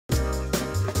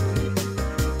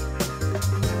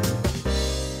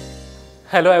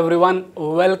Hello everyone,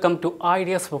 welcome to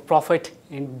Ideas for Profit.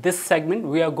 In this segment,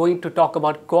 we are going to talk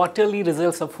about quarterly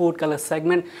results of food color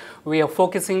segment. We are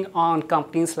focusing on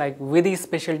companies like Vidhi,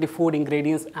 Speciality Food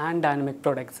Ingredients and Dynamic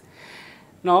products.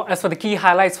 Now, as for the key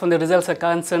highlights from the results are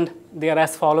concerned, they are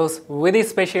as follows. Vidhi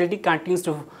Speciality continues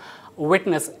to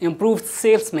witness improved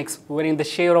sales mix, wherein the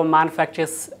share of manufactured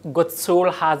goods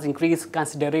sold has increased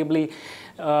considerably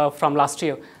from last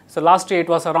year. So last year it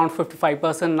was around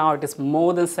 55%, now it is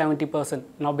more than 70%.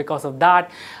 Now because of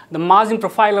that, the margin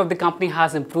profile of the company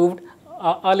has improved.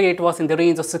 Earlier it was in the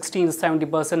range of 16 to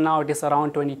 70%, now it is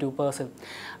around 22%.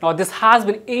 Now this has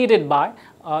been aided by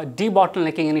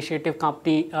debottlenecking initiative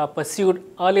company pursued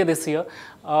earlier this year,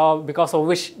 because of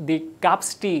which the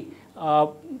capacity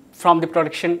from the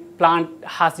production plant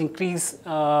has increased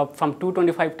from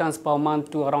 225 tons per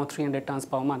month to around 300 tons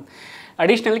per month.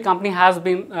 Additionally, company has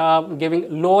been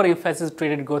giving lower emphasis to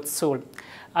traded goods sold.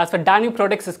 As for Dynamic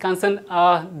products is concerned,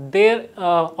 their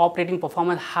operating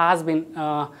performance has been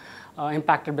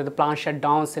impacted by the plant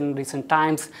shutdowns in recent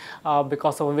times,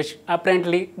 because of which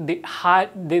apparently there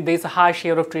is a high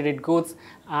share of traded goods,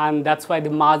 and that's why the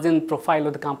margin profile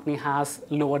of the company has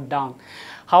lowered down.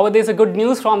 However, there is a good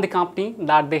news from the company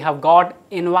that they have got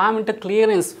environmental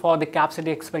clearance for the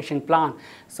capacity expansion plan.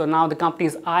 So now the company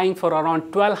is eyeing for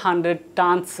around 1200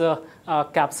 tons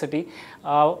capacity,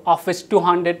 of which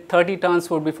 230 tons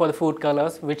would be for the food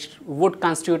colors, which would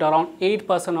constitute around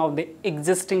 8% of the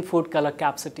existing food color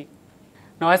capacity.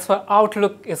 Now, as far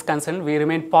outlook is concerned, we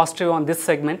remain positive on this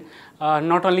segment.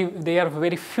 Not only there are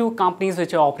very few companies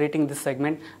which are operating this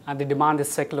segment, and the demand is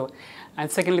secular. And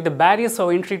secondly, the barriers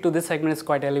of entry to this segment is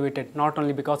quite elevated, not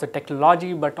only because of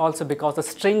technology, but also because of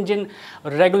stringent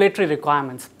regulatory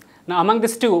requirements. Now, among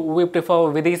these two, we prefer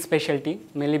Vidhi Speciality,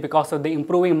 mainly because of the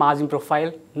improving margin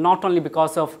profile, not only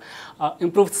because of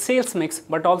improved sales mix,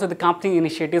 but also the company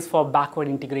initiatives for backward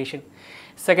integration.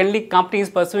 Secondly, company is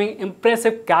pursuing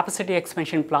impressive capacity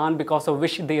expansion plan, because of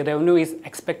which the revenue is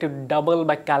expected to double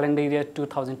by calendar year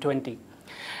 2020.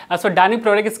 As for Dynamic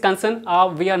product is concerned,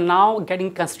 we are now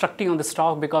getting constructive on the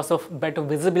stock because of better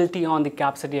visibility on the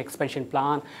capacity expansion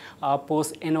plan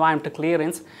post environmental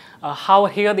clearance.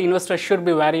 However, here the investor should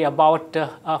be wary about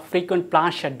frequent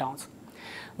plant shutdowns.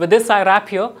 With this, I wrap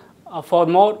here. For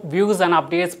more views and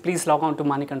updates, please log on to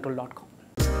moneycontrol.com.